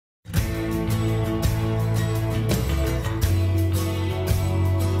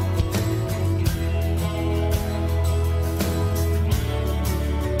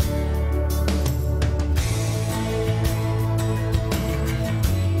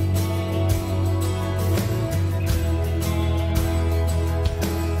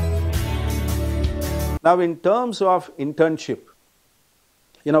Now, in terms of internship,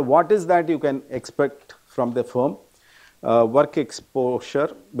 what is that you can expect from the firm? Work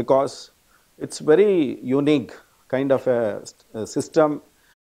exposure, because it's very unique kind of a system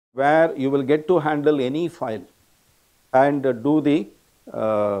where you will get to handle any file and do the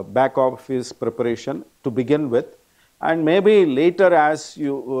back office preparation to begin with, and maybe later as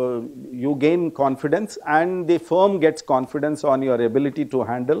you gain confidence and the firm gets confidence on your ability to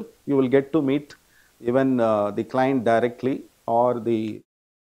handle, you will get to meet even the client directly or the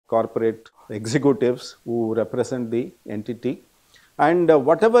corporate executives who represent the entity, and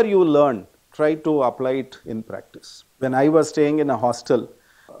whatever you learn, try to apply it in practice. When I was staying in a hostel,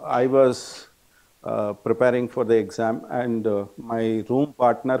 I was preparing for the exam, and my room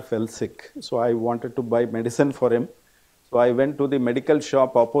partner fell sick. So I wanted to buy medicine for him. So I went to the medical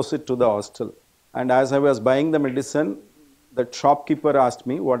shop opposite to the hostel. And as I was buying the medicine, the shopkeeper asked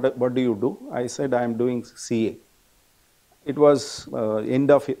me, what do you do? I said, I am doing CA. It was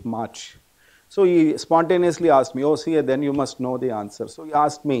end of March. So he spontaneously asked me, oh, CA, then you must know the answer. So he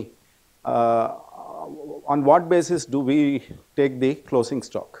asked me, on what basis do we take the closing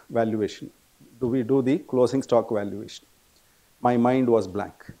stock valuation? Do we do the closing stock valuation? My mind was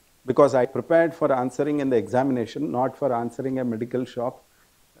blank because I prepared for answering in the examination, not for answering a medical shop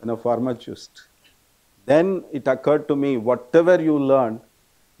and a pharmacist. Then it occurred to me, whatever you learn,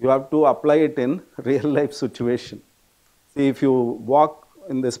 you have to apply it in real life situation. See, if you walk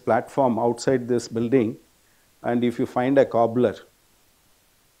in this platform outside this building, and if you find a cobbler,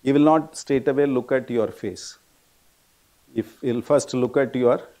 he will not straight away look at your face. He'll first look at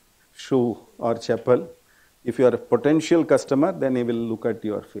your shoe or chapel. If you are a potential customer, then he will look at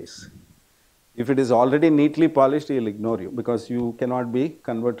your face. If it is already neatly polished, he will ignore you because you cannot be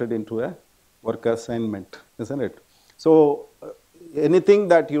converted into a work assignment, isn't it? So anything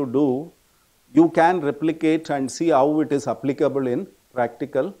that you do, you can replicate and see how it is applicable in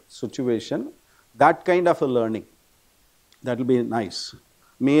practical situation. That kind of a learning, that will be nice.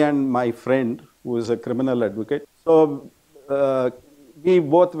 Me and my friend, who is a criminal advocate, so we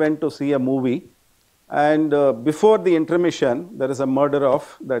both went to see a movie, and before the intermission, there is a murder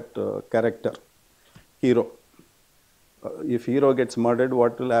of that character, hero. If hero gets murdered,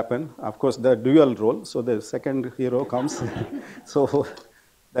 what will happen? Of course, the dual role, so the second hero comes. So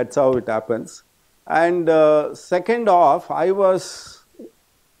that's how it happens. And second off, I was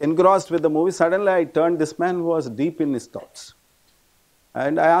engrossed with the movie. Suddenly I turned, this man was deep in his thoughts.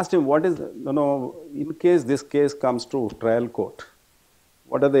 And I asked him, what is, in case this case comes to trial court,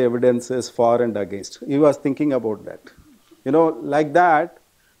 what are the evidences for and against? He was thinking about that. Like that,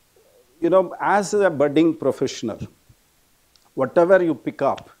 as a budding professional, whatever you pick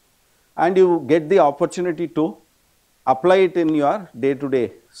up and you get the opportunity to apply it in your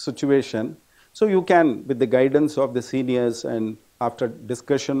day-to-day situation, so you can, with the guidance of the seniors and after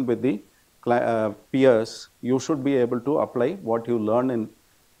discussion with the peers, you should be able to apply what you learn in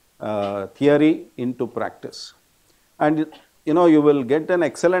theory into practice. And you will get an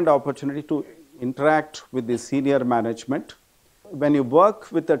excellent opportunity to interact with the senior management. When you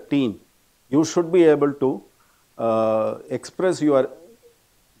work with a team, you should be able to express your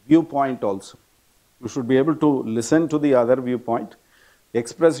viewpoint also. You should be able to listen to the other viewpoint,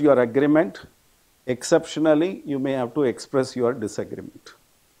 express your agreement. Exceptionally, you may have to express your disagreement.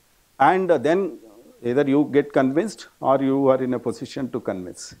 And then either you get convinced or you are in a position to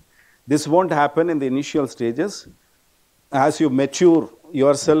convince. This won't happen in the initial stages. As you mature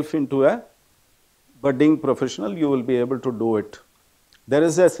yourself into a budding professional, you will be able to do it. There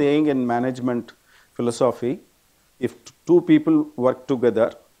is a saying in management philosophy, if two people work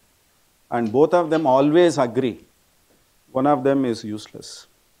together and both of them always agree, one of them is useless.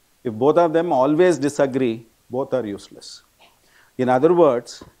 If both of them always disagree, both are useless. In other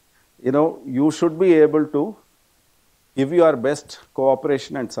words, you should be able to give your best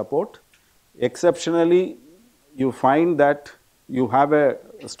cooperation and support. Exceptionally, you find that you have a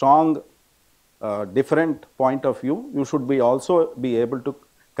strong different point of view, you should also be able to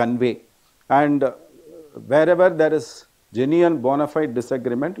convey. And wherever there is genuine bona fide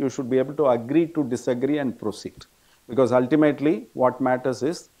disagreement, you should be able to agree to disagree and proceed. Because ultimately, what matters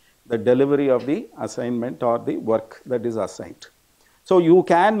is the delivery of the assignment or the work that is assigned. So you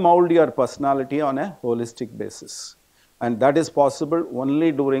can mold your personality on a holistic basis. And that is possible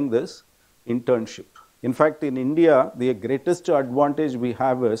only during this internship. In fact, in India, the greatest advantage we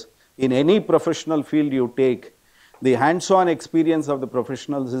have is, in any professional field you take, the hands-on experience of the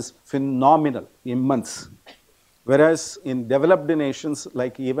professionals is phenomenal, immense. Whereas in developed nations,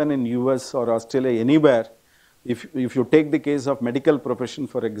 like even in US or Australia, anywhere, if you take the case of medical profession,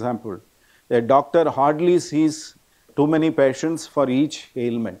 for example, A doctor hardly sees too many patients for each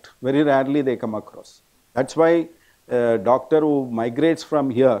ailment. Very rarely they come across. That's why a doctor who migrates from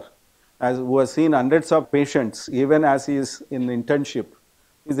here, who has seen hundreds of patients, even as he is in internship,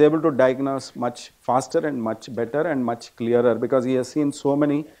 is able to diagnose much faster and much better and much clearer because he has seen so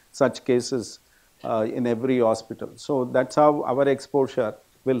many such cases in every hospital. So that's how our exposure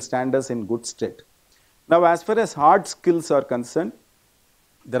will stand us in good stead. Now, as far as hard skills are concerned,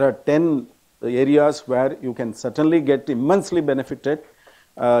 there are 10 areas where you can certainly get immensely benefited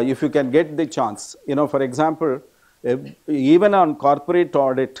if you can get the chance. For example, even on corporate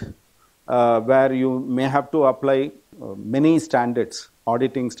audit, where you may have to apply many standards,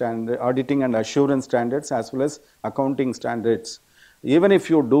 auditing and assurance standards, as well as accounting standards. Even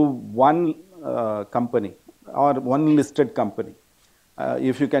if you do one company or one listed company,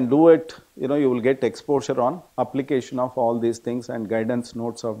 if you can do it, you will get exposure on application of all these things and guidance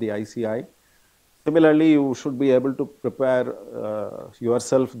notes of the ICI. Similarly, you should be able to prepare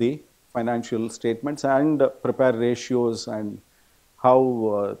yourself the financial statements and prepare ratios and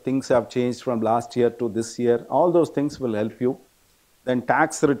how things have changed from last year to this year. All those things will help you. Then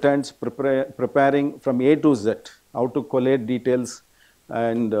tax returns, preparing from A to Z, how to collate details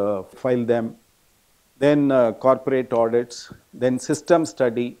and file them. Then corporate audits, then system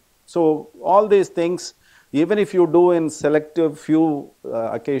study. So all these things, even if you do in selective few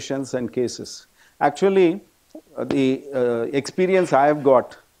occasions and cases. Actually, the experience I have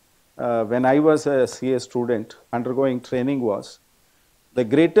got when I was a CA student undergoing training was, the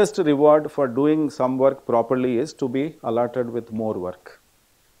greatest reward for doing some work properly is to be allotted with more work.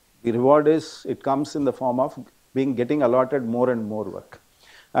 The reward it comes in the form of getting allotted more and more work.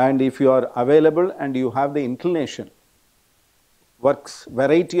 And if you are available and you have the inclination,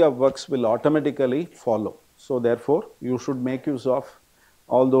 variety of works will automatically follow. So therefore, you should make use of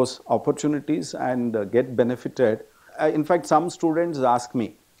all those opportunities and get benefited. In fact, some students ask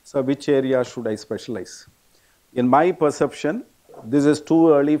me, so which area should I specialize? In my perception, this is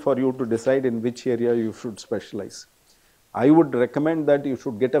too early for you to decide in which area you should specialize. I would recommend that you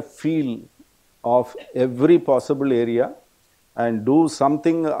should get a feel of every possible area and do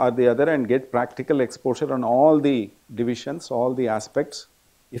something or the other and get practical exposure on all the divisions, all the aspects,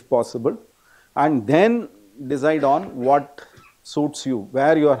 if possible, and then decide on what suits you,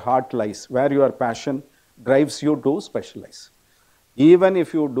 where your heart lies, where your passion drives you to specialize. Even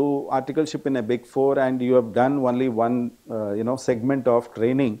if you do articleship in a Big Four and you have done only one segment of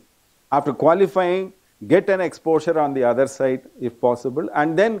training, after qualifying, get an exposure on the other side if possible,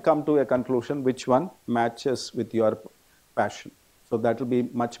 and then come to a conclusion which one matches with your passion. So that will be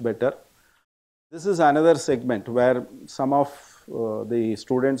much better. This is another segment where some of the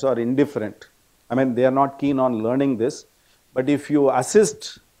students are indifferent. I mean, they are not keen on learning this, but if you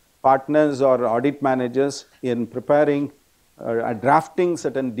assist partners or audit managers in preparing drafting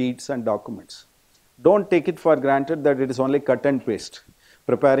certain deeds and documents, don't take it for granted that it is only cut and paste.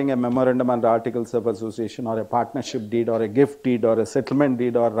 Preparing a memorandum under articles of association or a partnership deed or a gift deed or a settlement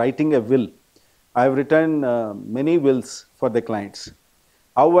deed or writing a will. I have written many wills for the clients.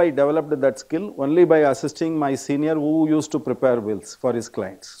 How I developed that skill? Only by assisting my senior who used to prepare wills for his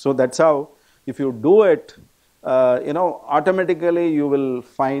clients. So that's how, if you do it, automatically you will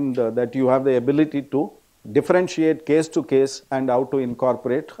find that you have the ability to differentiate case to case and how to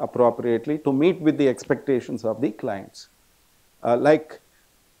incorporate appropriately to meet with the expectations of the clients.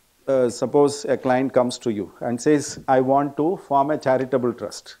 Suppose a client comes to you and says, I want to form a charitable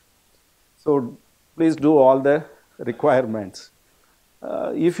trust. So please do all the requirements.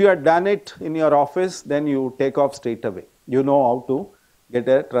 If you had done it in your office, then you take off straight away. You know how to get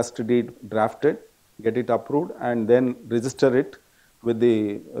a trust deed drafted, get it approved, and then register it with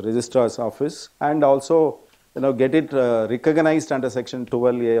the registrar's office, and also get it recognized under section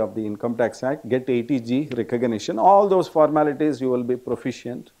 12A of the Income Tax Act, get 80G recognition. All those formalities you will be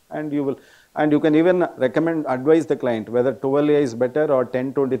proficient, and you can even advise the client whether 12A is better or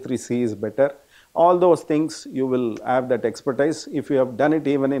 1023C is better. All those things you will have that expertise if you have done it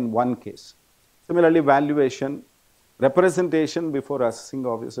even in one case. Similarly, valuation, representation before assessing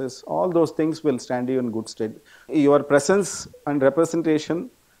officers, all those things will stand you in good stead. Your presence and representation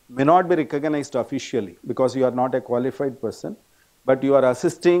may not be recognized officially because you are not a qualified person, but you are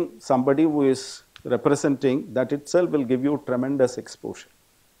assisting somebody who is representing. That itself will give you tremendous exposure.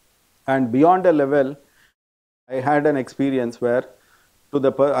 And beyond a level, I had an experience where to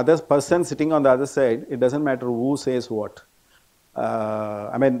the other person sitting on the other side, it doesn't matter who says what.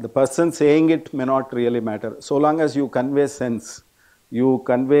 The person saying it may not really matter. So long as you convey sense, you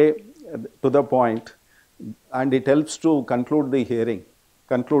convey to the point, and it helps to conclude the hearing.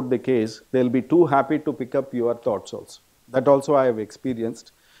 conclude the case, they'll be too happy to pick up your thoughts also. That also I have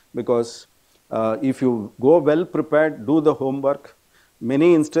experienced, because if you go well prepared, do the homework.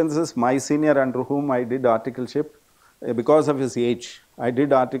 Many instances, my senior under whom I did articleship, because of his age, I did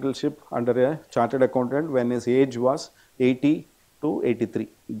articleship under a chartered accountant when his age was 80 to 83.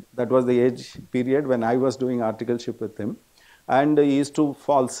 That was the age period when I was doing articleship with him. And he used to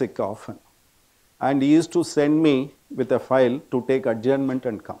fall sick often. And he used to send me with a file to take adjournment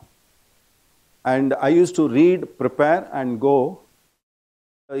and come. And I used to read, prepare, and go.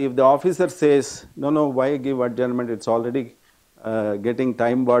 If the officer says, no, why give adjournment? It's already getting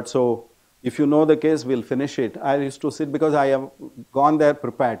time barred. So if you know the case, we'll finish it. I used to sit because I have gone there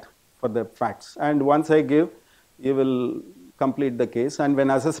prepared for the facts. And once I give, you will complete the case. And when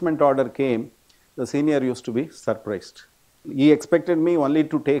assessment order came, the senior used to be surprised. He expected me only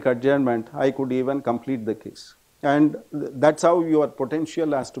to take adjournment. I could even complete the case. And that's how your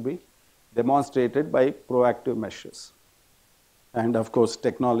potential has to be demonstrated by proactive measures. And of course,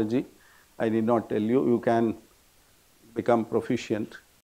 technology, I need not tell you, you can become proficient